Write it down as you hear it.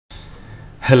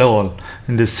Hello all,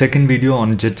 in this second video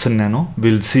on Jetson Nano,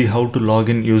 we'll see how to log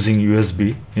in using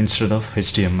USB instead of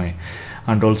HDMI,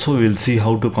 and also we'll see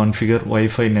how to configure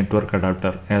Wi-Fi network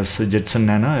adapter as Jetson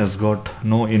Nano has got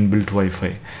no inbuilt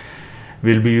Wi-Fi.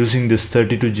 We'll be using this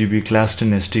 32 GB class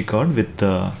 10 SD card with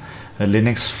a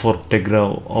Linux 4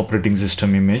 Tegra operating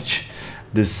system image.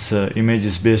 This image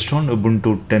is based on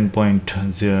Ubuntu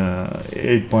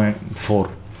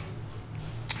 10.8.4.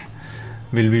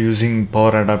 We'll be using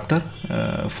power adapter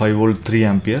 5 volt 3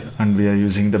 ampere, and we are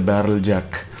using the barrel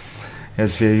jack.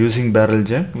 As we are using barrel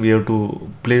jack, we have to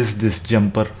place this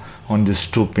jumper on these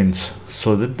two pins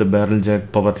so that the barrel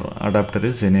jack power adapter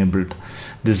is enabled.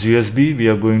 This USB we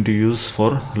are going to use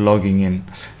for logging in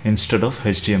instead of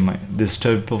HDMI. This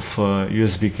type of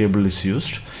USB cable is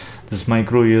used. This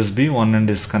micro USB, one end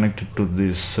is connected to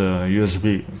this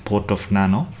USB port of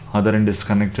Nano, other end is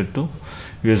connected to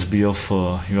USB of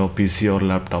your PC or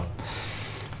laptop.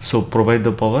 So provide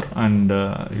the power and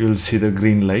you will see the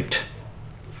green light.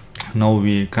 Now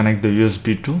we connect the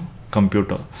USB to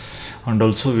computer, and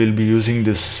also we will be using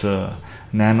this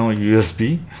Nano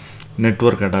USB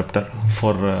network adapter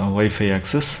for Wi-Fi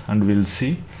access, and we will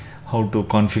see how to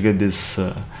configure this.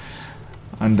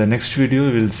 And the next video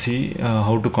we will see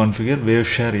how to configure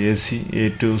Waveshare AC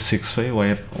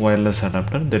A265 wireless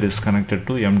adapter that is connected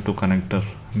to M2 connector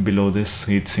below this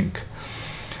heatsink.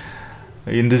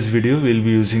 In this video we will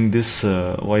be using this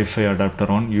Wi-Fi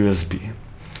adapter on USB.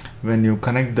 When you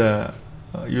connect the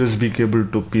USB cable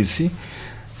to PC,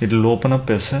 it will open up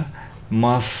as a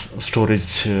mass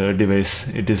storage device.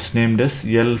 It is named as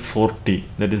L4T,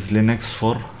 that is Linux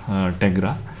for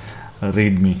Tegra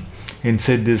readme.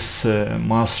 Inside this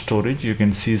mass storage you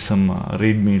can see some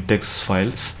readme text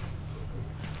files.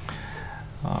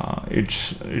 It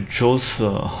shows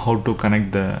how to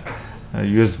connect the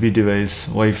USB device,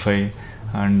 Wi-Fi,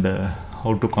 and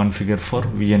how to configure for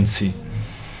VNC.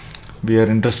 We are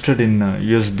interested in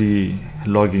USB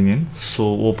logging in,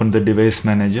 so open the device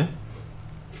manager,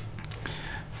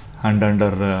 and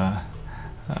under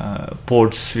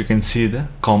ports you can see the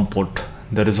COM port.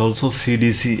 There is also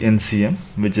CDC NCM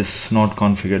which is not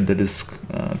configured, that is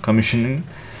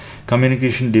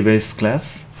communication device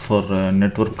class for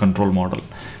network control model.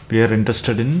 We are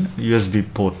interested in USB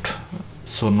port,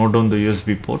 so note down the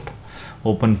USB port.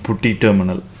 Open PuTTY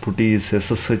terminal. PuTTY is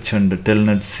SSH and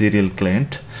Telnet serial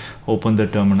client. Open the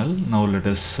terminal. Now let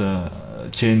us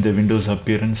change the Windows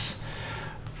appearance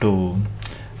to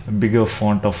bigger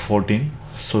font of 14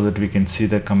 so that we can see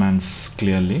the commands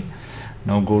clearly.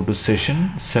 Now go to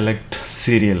session, select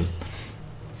serial,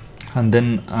 and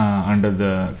then under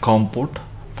the COM port,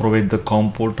 provide the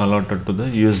COM port allotted to the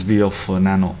USB of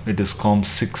Nano. It is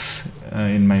COM6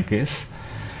 in my case,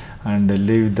 and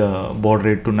leave the baud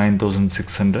rate to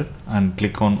 9600 and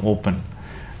click on open.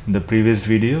 In the previous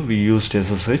video we used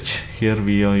SSH, here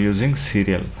we are using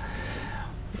serial.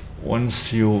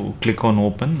 Once you click on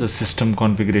open, the system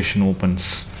configuration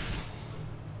opens.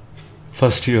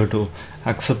 First you have to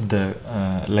accept the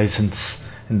license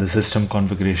in the system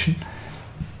configuration,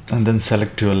 and then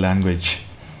select your language.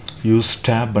 Use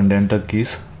tab and enter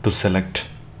keys to select.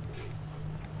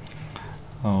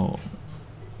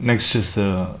 Next is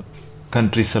the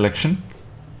country selection,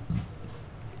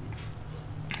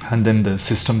 and then the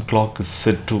system clock is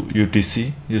set to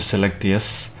UTC. You select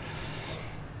yes,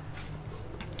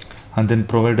 and then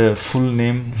provide a full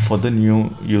name for the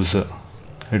new user.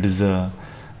 It is the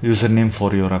username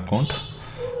for your account.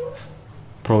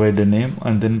 Provide a name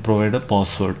and then provide a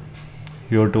password.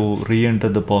 You have to re-enter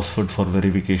the password for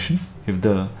verification. If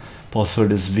the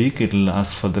password is weak, it will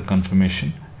ask for the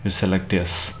confirmation. You select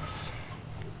yes.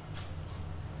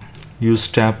 Use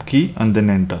tab key and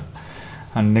then enter.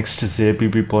 And next is the app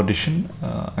partition.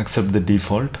 Accept the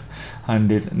default,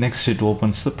 and next it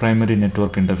opens the primary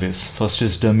network interface. First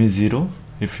is dummy 0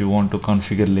 if you want to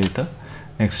configure later.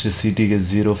 Next is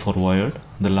CTK0 for wired.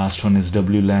 The last one is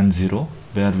WLAN 0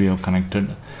 where we have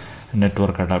connected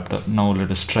network adapter. Now let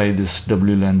us try this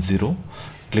WLAN 0.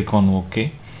 Click on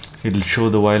OK. It will show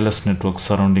the wireless network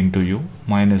surrounding to you.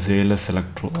 Mine is ALS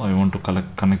Electro. I want to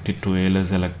connect it to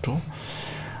ALS Electro,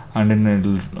 and then it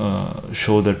will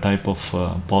show the type of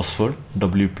password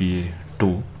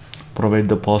WPA2. Provide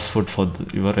the password for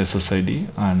your SSID,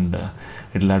 and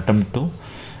it will attempt to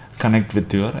connect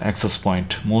with your access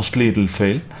point. Mostly it will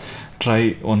fail.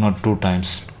 Try 1 or 2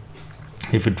 times.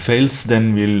 If it fails,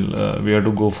 then we have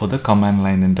to go for the command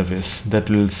line interface that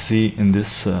we'll see in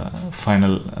this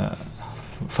finally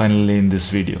in this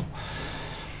video.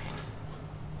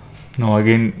 Now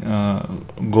again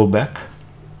go back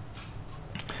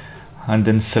and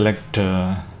then select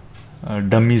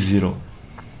dummy 0.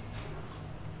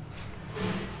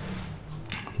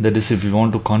 That is, if you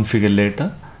want to configure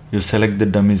later, you select the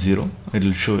dummy 0. It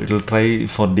will show, it will try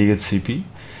for DHCP,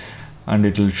 and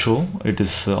it will show it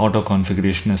is auto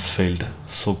configuration has failed.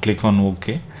 So click on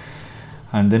OK,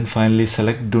 and then finally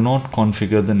select do not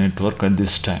configure the network at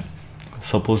this time.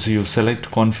 Suppose you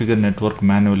select configure network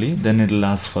manually, then it will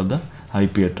ask for the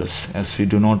IP address. As we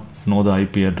do not know the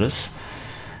IP address,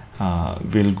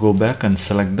 we'll go back and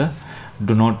select the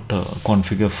do not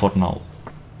configure for now,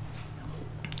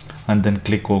 and then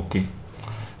click OK.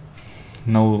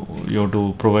 Now you have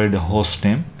to provide a host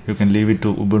name. You can leave it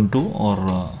to Ubuntu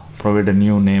or provide a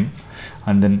new name,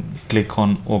 and then click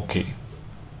on OK.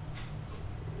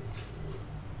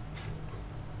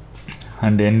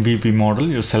 And the NVP model,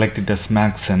 you select it as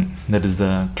max N, that is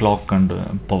the clock and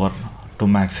power to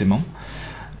maximum.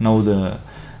 Now the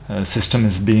system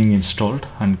is being installed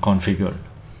and configured.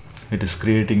 It is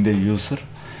creating the user,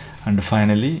 and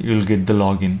finally you will get the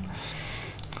login,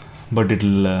 but it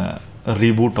will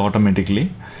reboot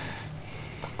automatically,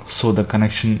 so the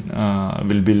connection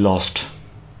will be lost.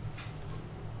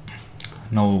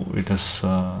 Now it has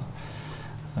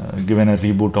given a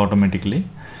reboot automatically.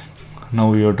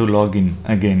 Now you have to log in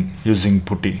again using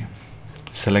PuTTY.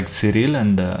 Select serial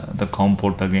and the COM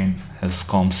port again as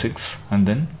COM6, and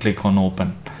then click on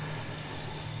open.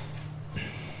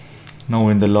 Now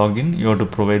in the login, you have to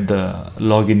provide the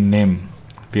login name.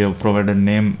 We have provided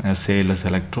name as ALS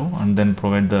Electro, and then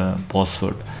provide the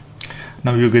password.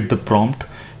 Now you get the prompt.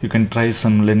 You can try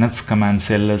some Linux commands,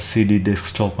 ls, cd,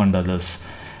 desktop and others.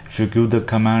 If you give the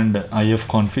command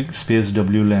ifconfig space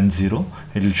wlan 0,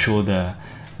 it will show the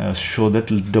that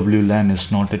WLAN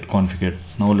is not yet configured.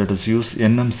 Now let us use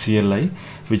nmcli,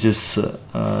 which is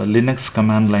Linux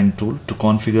command line tool to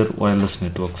configure wireless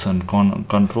networks and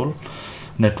control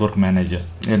network manager.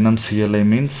 nmcli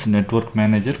means network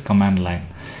manager command line.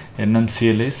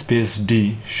 nmcli space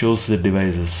D shows the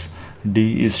devices.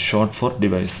 D is short for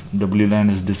device.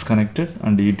 WLAN is disconnected,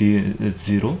 and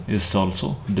ETS0 is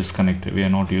also disconnected. We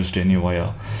have not used any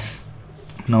wire.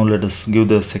 Now let us give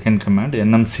the second command,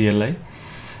 nmcli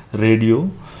radio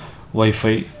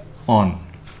Wi-Fi on.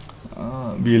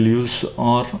 We will use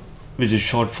R, which is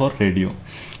short for radio.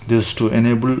 This is to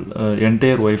enable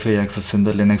entire Wi-Fi access in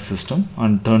the Linux system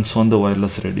and turns on the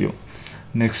wireless radio.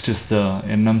 Next is the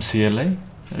nmcli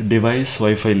device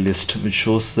Wi-Fi list, which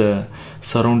shows the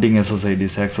surrounding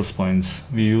SSIDs, access points.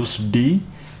 We use D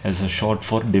as a short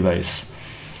for device.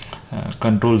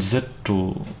 Control Z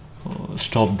to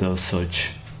stop the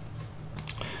search.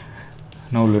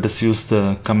 Now let us use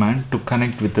the command to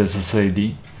connect with the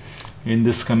SSID. In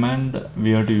this command,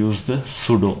 we have to use the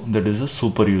sudo, that is a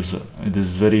super user. It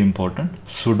is very important.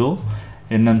 Sudo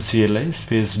nmcli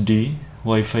space D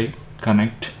Wi-Fi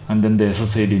connect, and then the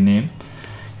SSID name.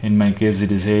 In my case,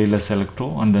 it is ALS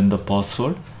Electro, and then the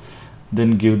password.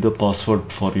 Then give the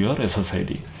password for your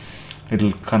SSID. It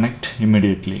will connect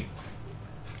immediately.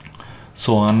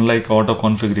 So unlike auto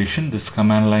configuration, this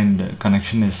command line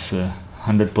connection is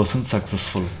 100%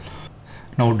 successful.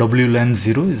 Now WLAN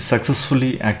 0 is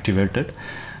successfully activated.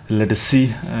 Let us see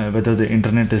whether the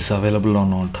internet is available or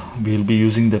not. We will be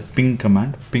using the ping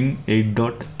command, ping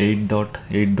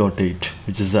 8.8.8.8,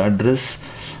 which is the address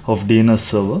of DNS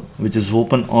server, which is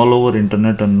open all over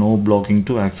internet and no blocking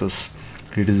to access.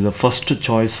 It is the first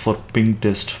choice for ping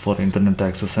test for internet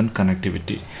access and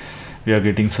connectivity. We are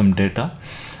getting some data,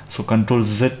 so Control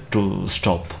Z to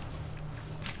stop.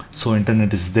 So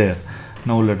internet is there.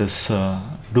 Now let us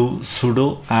do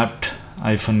sudo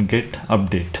apt-get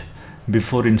update.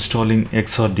 Before installing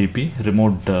Xrdp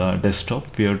remote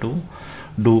desktop, we have to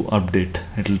do update.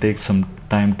 It will take some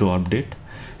time to update.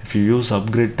 If you use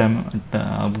upgrade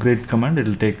command, it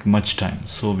will take much time,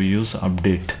 so we use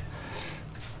update.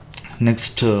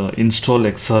 Next, install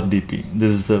Xrdp.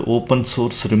 This is the open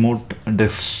source remote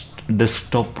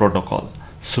desktop protocol.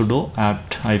 Sudo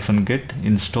apt-get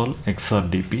install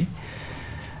Xrdp.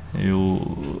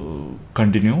 You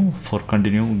continue. For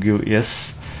continue, give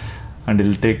yes, and it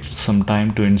will take some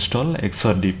time to install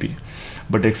Xrdp.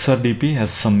 But Xrdp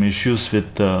has some issues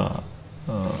with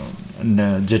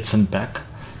Jetson pack,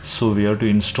 so we have to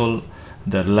install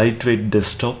the lightweight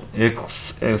desktop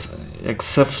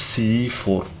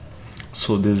xfce4.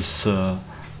 So this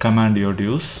command you have to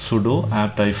use, sudo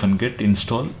apt-get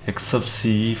install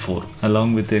xfce4.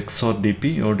 Along with Xrdp,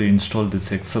 you have to install this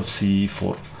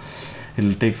xfce4. It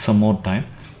will take some more time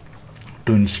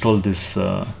to install this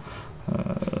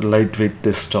lightweight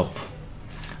desktop.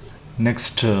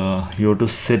 Next, you have to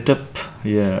set up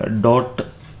a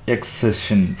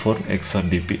 .xsession for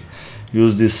Xrdp.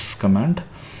 Use this command,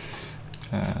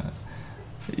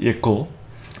 echo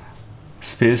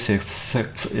space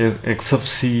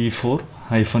xfce4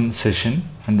 -session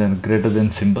and then greater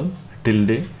than symbol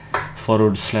tilde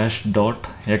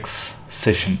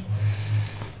 /.xsession.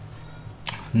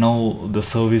 Now the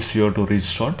service you have to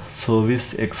restart,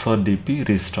 service Xrdp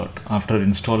restart. After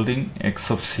installing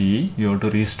xfce, you have to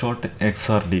restart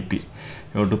Xrdp.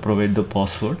 You have to provide the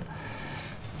password.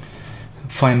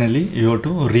 Finally, you have to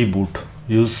reboot.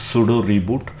 Use sudo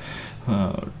reboot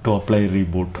to apply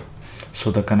reboot. So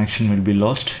the connection will be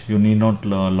lost. You need not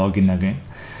log in again.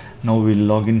 Now we'll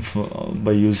log in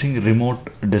by using remote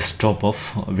desktop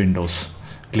of Windows.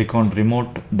 Click on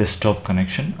remote desktop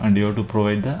connection and you have to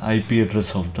provide the IP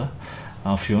address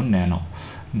of your Nano.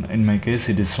 In my case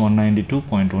it is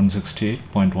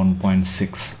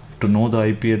 192.168.1.6. To know the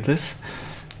IP address,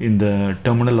 in the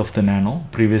terminal of the Nano,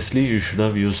 previously you should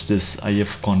have used this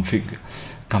ifconfig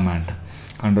command.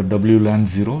 Under wlan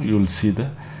 0 you will see the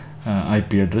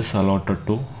IP address allotted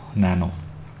to Nano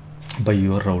by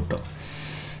your router.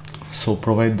 So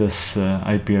provide this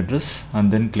IP address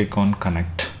and then click on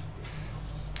connect.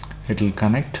 It will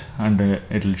connect and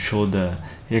it will show the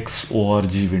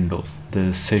xorg window.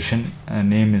 The session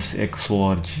name is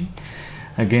xorg.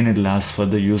 Again it will ask for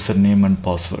the username and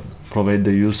password. Provide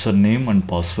the username and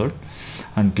password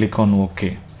and click on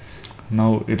OK.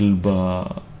 Now it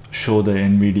will show the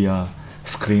NVIDIA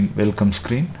screen, welcome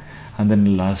screen, and then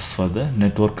it will ask for the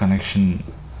network connection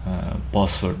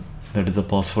password. That is the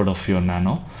password of your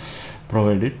Nano.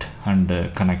 Provide it and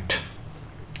connect.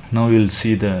 Now you will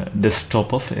see the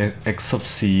desktop of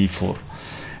xfce4.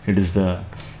 It is the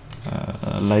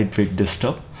lightweight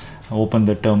desktop. Open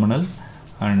the terminal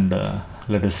and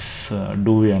let us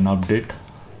do an update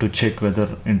to check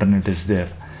whether internet is there.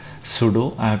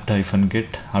 Sudo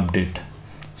apt-get update.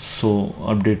 So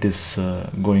update is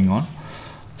going on.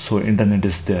 So internet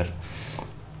is there.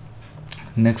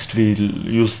 Next we will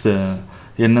use the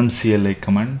nmcli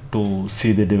command to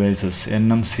see the devices.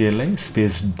 nmcli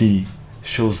space d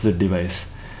shows the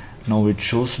device. Now it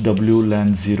shows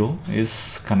wlan 0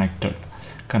 is connected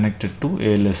to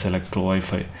ALS Electro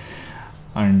Wi-Fi,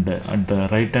 and at the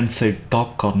right hand side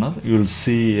top corner you will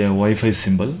see a Wi-Fi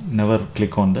symbol. Never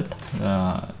click on that,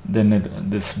 then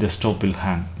this desktop will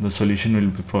hang. The solution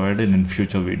will be provided in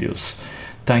future videos.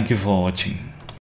 Thank you for watching.